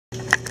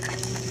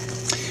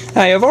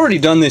Hi, I've already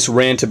done this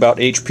rant about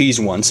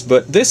HPs once,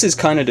 but this is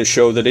kind of to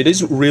show that it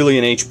isn't really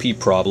an HP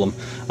problem.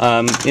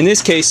 In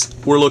this case,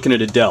 we're looking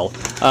at a Dell,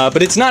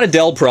 but it's not a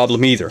Dell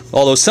problem either,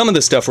 although some of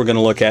the stuff we're going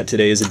to look at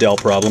today is a Dell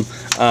problem,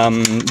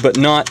 but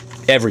not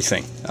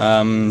everything.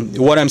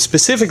 What I'm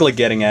specifically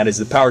getting at is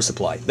the power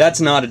supply. That's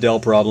not a Dell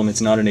problem,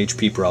 it's not an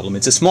HP problem,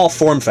 it's a small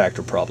form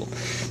factor problem.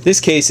 This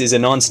case is a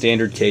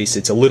non-standard case.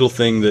 It's a little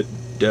thing that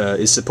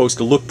is supposed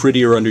to look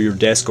prettier under your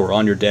desk or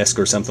on your desk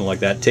or something like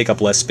that, take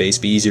up less space,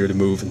 be easier to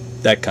move, and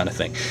that kind of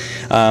thing.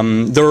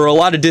 There are a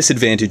lot of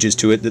disadvantages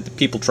to it that the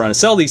people trying to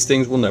sell these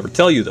things will never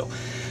tell you, though.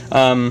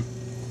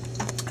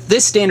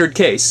 This standard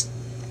case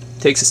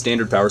takes a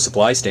standard power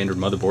supply, standard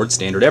motherboard,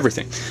 standard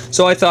everything.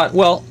 So I thought,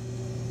 well,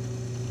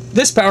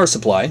 this power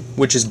supply,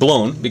 which is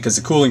blown because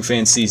the cooling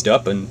fan seized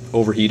up and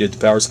overheated the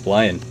power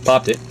supply and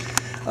popped it,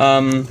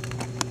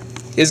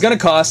 is going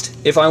to cost,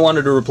 if I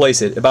wanted to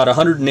replace it, about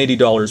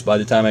 $180 by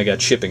the time I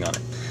got shipping on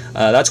it.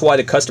 That's why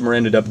the customer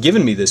ended up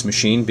giving me this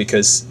machine,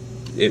 because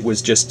it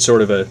was just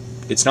sort of a,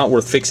 it's not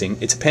worth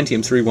fixing. It's a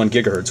Pentium 3 1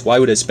 gigahertz. Why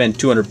would I spend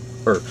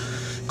 $200 or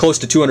close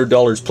to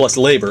 $200 plus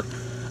labor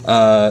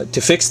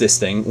to fix this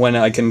thing when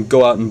I can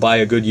go out and buy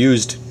a good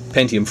used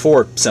Pentium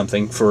 4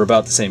 something for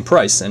about the same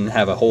price and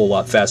have a whole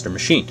lot faster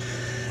machine?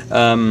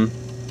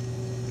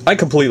 I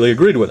completely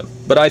agreed with him,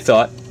 but I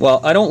thought,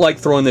 well, I don't like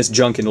throwing this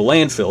junk into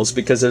landfills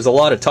because there's a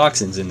lot of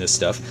toxins in this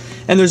stuff,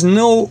 and there's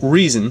no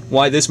reason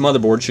why this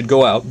motherboard should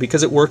go out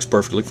because it works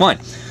perfectly fine.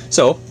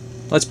 So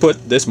let's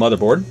put this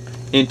motherboard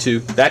into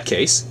that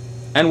case,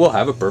 and we'll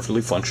have a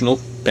perfectly functional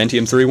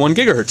Pentium 3 1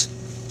 gigahertz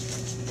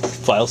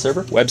file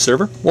server, web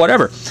server,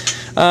 whatever.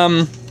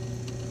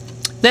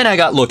 Then I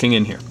got looking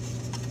in here.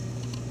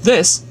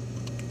 This,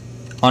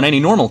 on any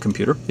normal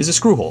computer, is a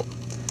screw hole.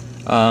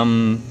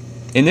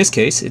 In this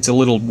case, it's a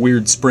little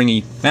weird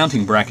springy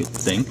mounting bracket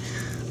thing.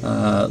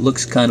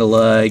 Looks kind of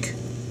like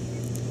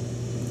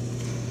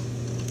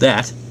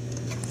that,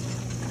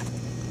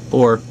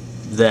 or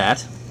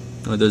that.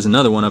 There's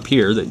another one up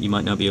here that you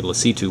might not be able to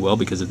see too well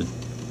because of the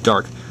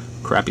dark,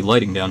 crappy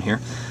lighting down here.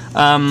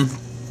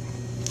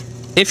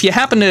 If you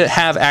happen to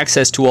have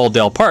access to all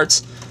Dell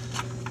parts,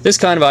 this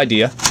kind of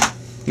idea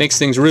makes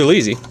things real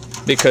easy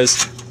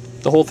because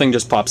the whole thing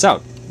just pops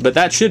out. But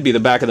that should be the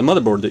back of the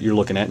motherboard that you're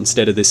looking at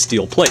instead of this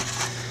steel plate.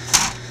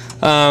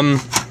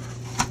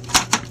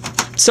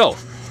 So,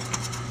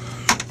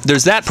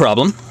 there's that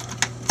problem.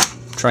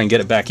 Try and get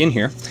it back in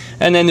here.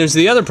 And then there's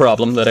the other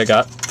problem that I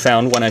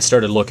found when I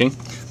started looking.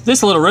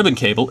 This little ribbon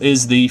cable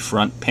is the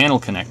front panel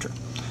connector.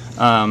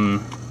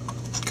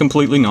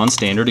 Completely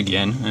non-standard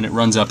again, and it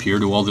runs up here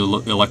to all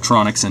the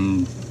electronics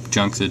and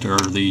junk that are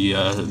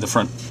the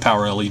front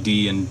power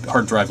LED and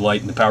hard drive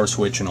light and the power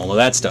switch and all of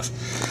that stuff.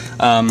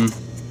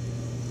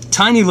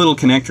 Tiny little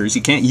connectors.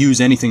 You can't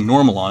use anything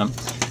normal on them,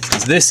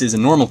 because this is a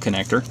normal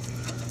connector,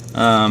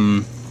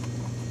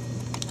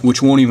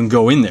 which won't even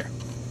go in there.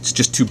 It's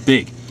just too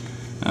big.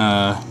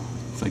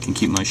 If I can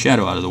keep my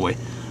shadow out of the way.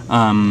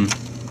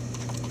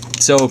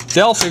 So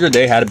Dell figured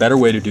they had a better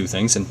way to do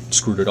things and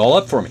screwed it all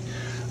up for me.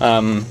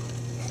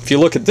 If you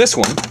look at this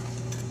one,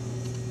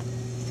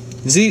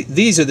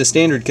 these are the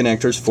standard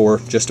connectors for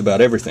just about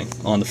everything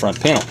on the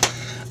front panel.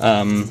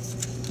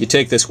 You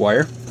take this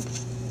wire,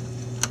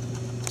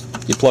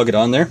 you plug it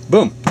on there,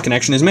 boom,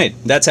 connection is made.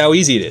 That's how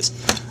easy it is.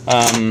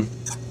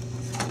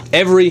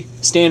 Every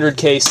standard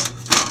case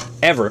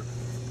ever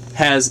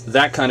has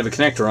that kind of a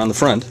connector on the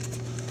front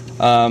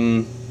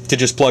to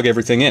just plug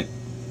everything in.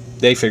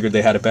 They figured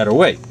they had a better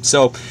way.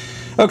 So,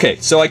 okay,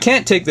 so I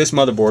can't take this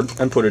motherboard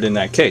and put it in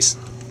that case.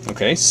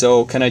 Okay,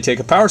 so can I take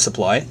a power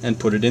supply and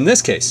put it in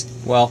this case?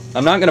 Well,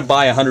 I'm not going to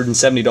buy a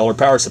 $170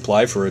 power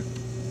supply for a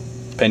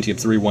Pentium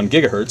 3 1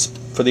 gigahertz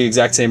for the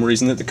exact same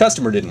reason that the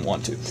customer didn't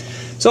want to.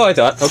 So I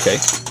thought, okay,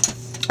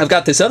 I've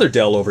got this other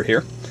Dell over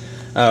here,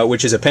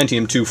 which is a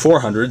Pentium 2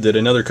 400 that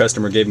another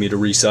customer gave me to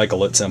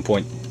recycle at some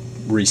point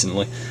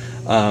recently.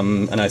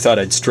 And I thought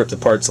I'd strip the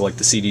parts like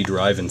the CD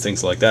drive and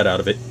things like that out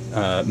of it.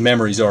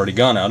 Memory's already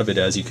gone out of it,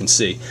 as you can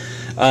see.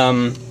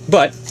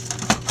 But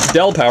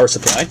Dell power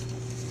supply,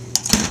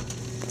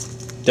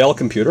 Dell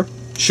computer,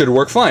 should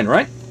work fine,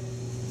 right?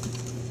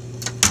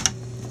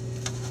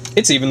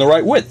 It's even the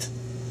right width.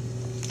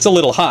 It's a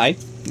little high,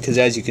 because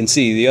as you can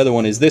see, the other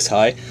one is this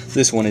high,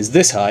 this one is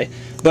this high.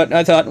 But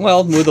I thought,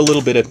 well, with a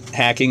little bit of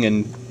hacking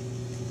and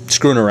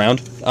screwing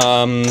around,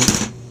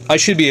 I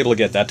should be able to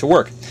get that to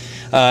work.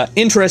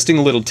 Interesting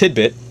little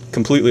tidbit,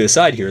 completely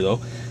aside here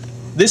though,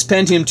 this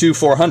Pentium 2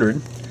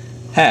 400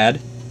 had,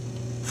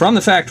 from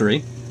the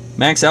factory,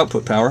 max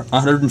output power,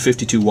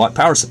 152 watt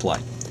power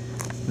supply.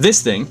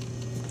 This thing,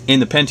 in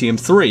the Pentium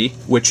 3,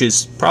 which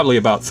is probably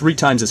about 3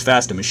 times as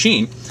fast a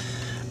machine,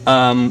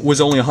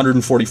 was only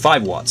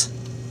 145 watts.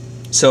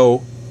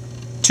 So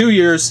 2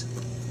 years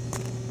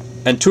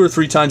and 2 or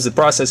 3 times the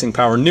processing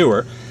power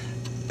newer,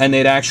 and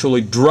they'd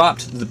actually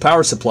dropped the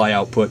power supply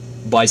output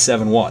by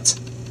 7 watts.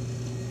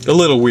 A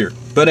little weird,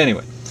 but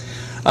anyway.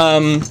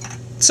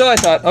 So I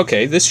thought,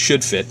 okay, this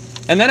should fit.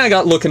 And then I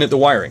got looking at the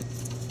wiring.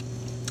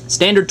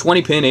 Standard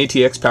 20-pin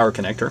ATX power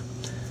connector.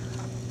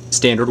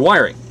 Standard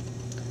wiring.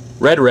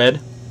 red, red,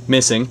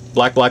 missing,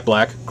 black, black,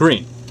 black,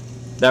 green.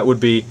 That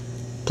would be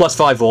plus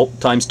 5 volt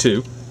times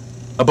 2,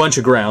 a bunch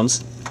of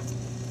grounds,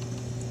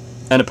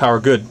 and a power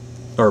good,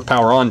 or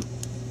power on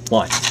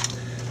line.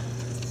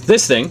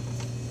 This thing,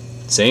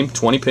 same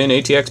 20 pin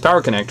ATX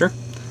power connector,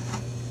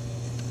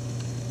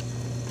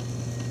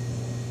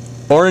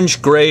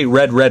 orange, gray,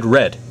 red, red,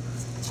 red.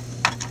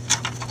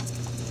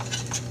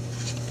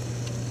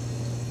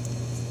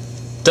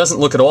 Doesn't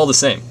look at all the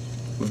same.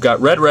 We've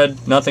got red,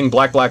 red, nothing,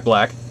 black, black,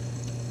 black,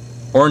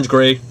 orange,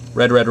 gray,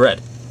 red, red,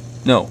 red.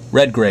 No,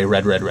 red, gray,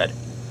 red, red, red.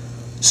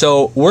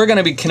 So we're going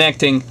to be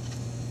connecting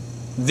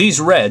these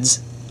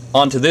reds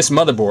onto this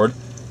motherboard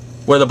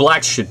where the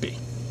blacks should be.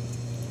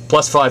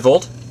 Plus 5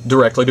 volt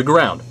directly to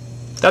ground.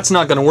 That's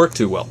not going to work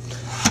too well.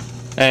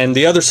 And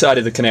the other side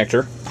of the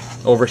connector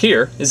over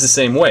here is the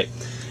same way.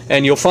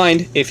 And you'll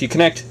find if you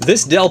connect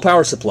this Dell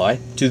power supply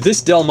to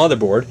this Dell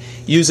motherboard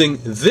using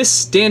this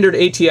standard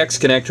ATX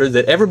connector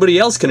that everybody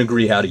else can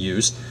agree how to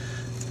use,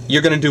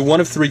 you're going to do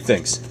one of three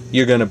things.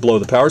 You're going to blow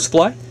the power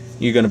supply,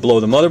 you're going to blow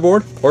the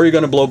motherboard, or you're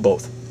going to blow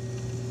both.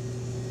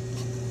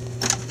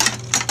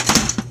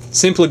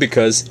 Simply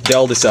because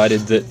Dell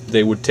decided that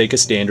they would take a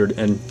standard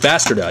and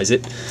bastardize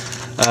it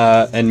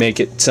and make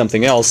it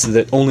something else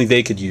that only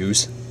they could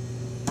use.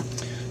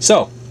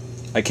 So,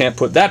 I can't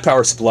put that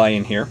power supply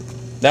in here.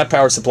 That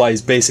power supply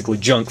is basically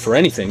junk for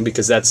anything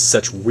because that's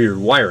such weird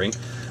wiring.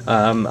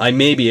 I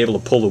may be able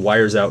to pull the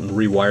wires out and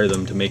rewire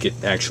them to make it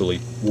actually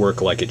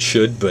work like it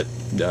should, but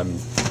I'm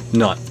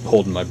not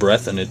holding my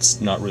breath, and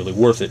it's not really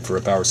worth it for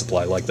a power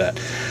supply like that.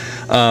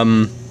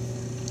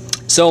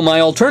 So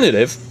my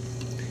alternative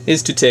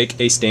is to take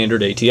a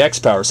standard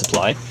ATX power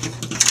supply,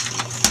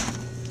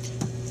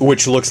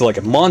 which looks like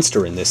a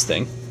monster in this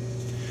thing,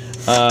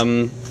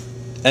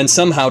 and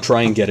somehow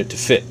try and get it to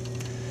fit.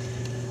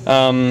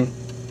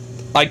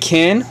 I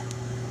can,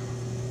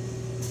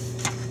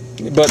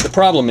 but the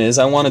problem is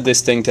I wanted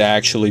this thing to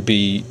actually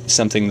be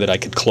something that I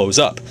could close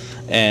up.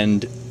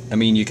 And I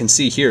mean, you can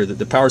see here that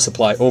the power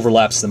supply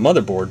overlaps the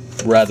motherboard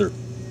rather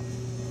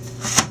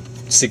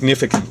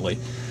significantly.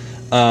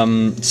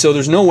 So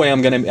there's no way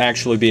I'm going to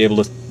actually be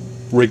able to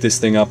rig this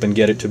thing up and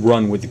get it to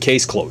run with the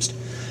case closed.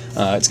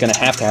 It's going to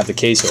have the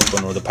case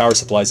open, or the power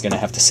supply is going to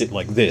have to sit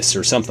like this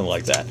or something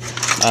like that.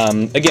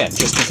 Again,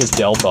 just because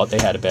Dell thought they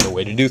had a better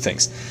way to do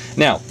things.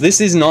 Now, this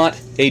is not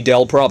a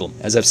Dell problem,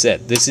 as I've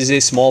said. This is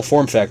a small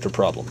form factor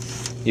problem.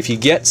 If you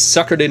get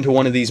suckered into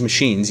one of these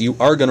machines, you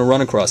are going to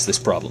run across this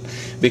problem,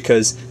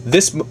 because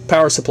this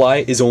power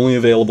supply is only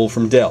available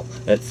from Dell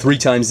at 3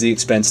 times the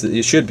expense that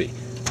it should be.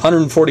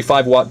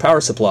 145 watt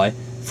power supply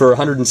for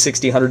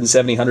 $160,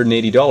 $170,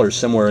 $180,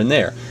 somewhere in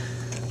there.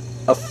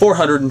 A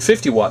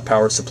 450 watt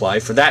power supply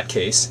for that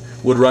case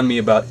would run me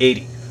about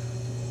 $80.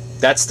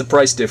 That's the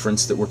price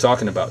difference that we're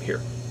talking about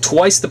here.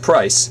 Twice the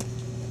price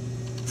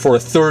for a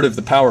third of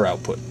the power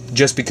output,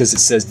 just because it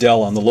says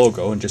Dell on the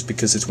logo and just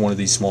because it's one of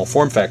these small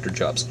form factor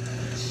jobs.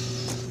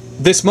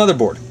 This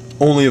motherboard,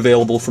 only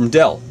available from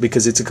Dell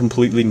because it's a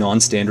completely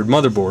non-standard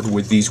motherboard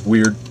with these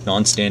weird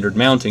non-standard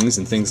mountings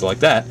and things like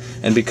that,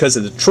 and because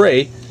of the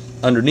tray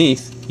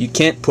underneath, you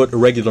can't put a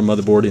regular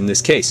motherboard in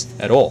this case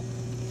at all.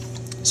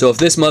 So if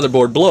this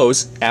motherboard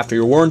blows after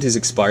your warranty's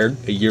expired,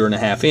 a year and a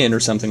half in or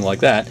something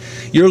like that,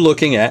 you're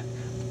looking at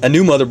a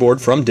new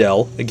motherboard from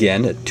Dell,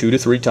 again at 2 to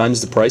 3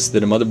 times the price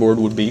that a motherboard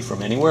would be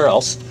from anywhere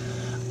else,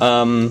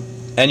 and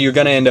you're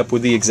going to end up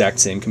with the exact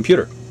same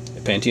computer,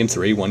 a Pentium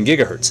 3 1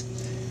 gigahertz.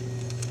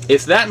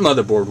 If that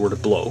motherboard were to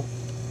blow,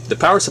 the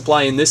power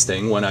supply in this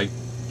thing, when I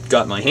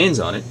got my hands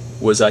on it,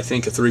 was I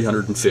think a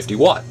 350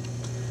 watt.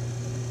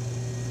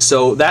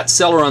 So that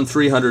Celeron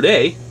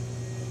 300A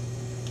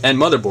and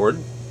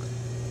motherboard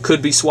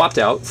could be swapped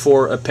out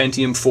for a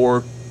Pentium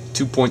 4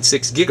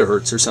 2.6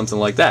 gigahertz or something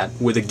like that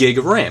with a gig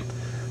of RAM.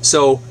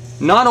 So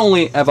not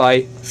only have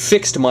I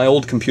fixed my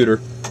old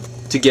computer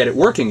to get it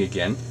working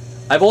again,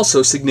 I've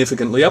also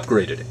significantly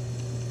upgraded it.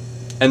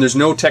 And there's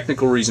no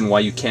technical reason why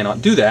you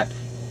cannot do that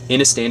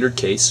in a standard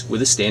case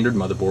with a standard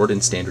motherboard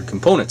and standard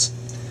components.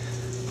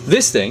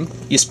 This thing,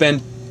 you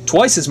spend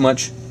twice as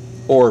much,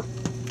 or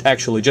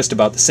actually just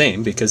about the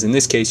same, because in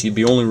this case you'd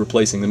be only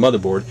replacing the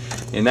motherboard.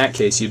 In that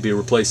case you'd be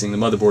replacing the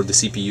motherboard, the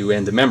CPU,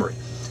 and the memory.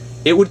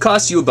 It would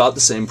cost you about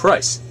the same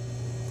price.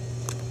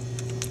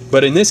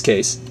 But in this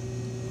case,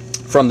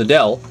 from the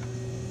Dell,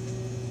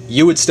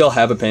 you would still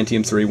have a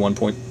Pentium 3 1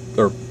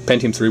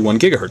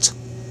 gigahertz.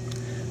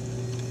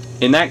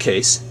 In that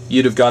case,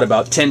 you'd have got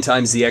about 10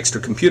 times the extra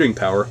computing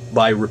power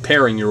by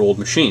repairing your old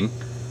machine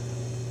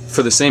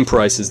for the same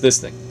price as this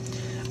thing.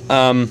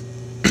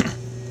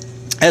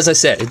 As I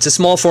said, it's a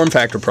small form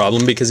factor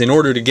problem because in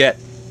order to get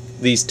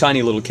these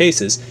tiny little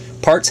cases,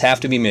 parts have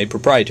to be made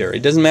proprietary.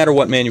 It doesn't matter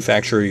what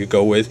manufacturer you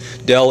go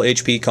with. Dell,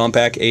 HP,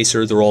 Compaq,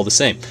 Acer, they're all the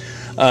same.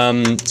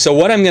 So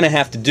what I'm going to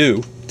have to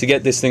do to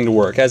get this thing to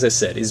work, as I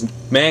said, is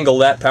mangle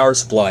that power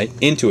supply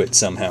into it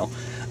somehow.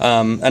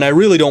 And I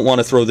really don't want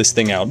to throw this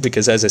thing out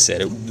because, as I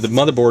said, the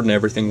motherboard and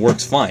everything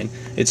works fine.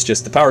 It's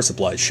just the power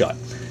supply is shot.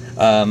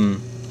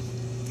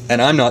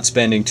 And I'm not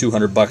spending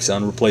 200 bucks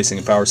on replacing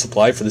a power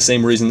supply for the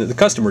same reason that the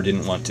customer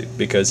didn't want to,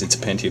 because it's a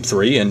Pentium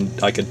 3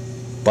 and I could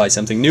buy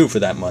something new for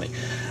that money.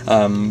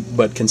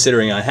 But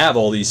considering I have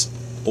all these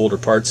older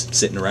parts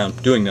sitting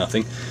around doing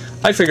nothing,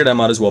 I figured I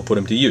might as well put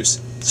them to use.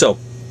 So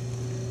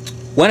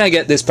when I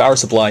get this power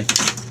supply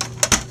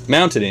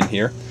mounted in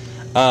here,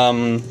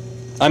 I'm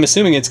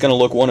assuming it's going to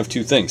look one of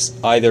two things: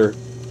 either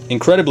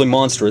incredibly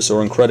monstrous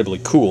or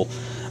incredibly cool,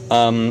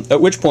 at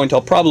which point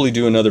I'll probably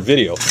do another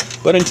video.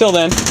 But until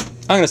then,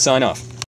 I'm going to sign off.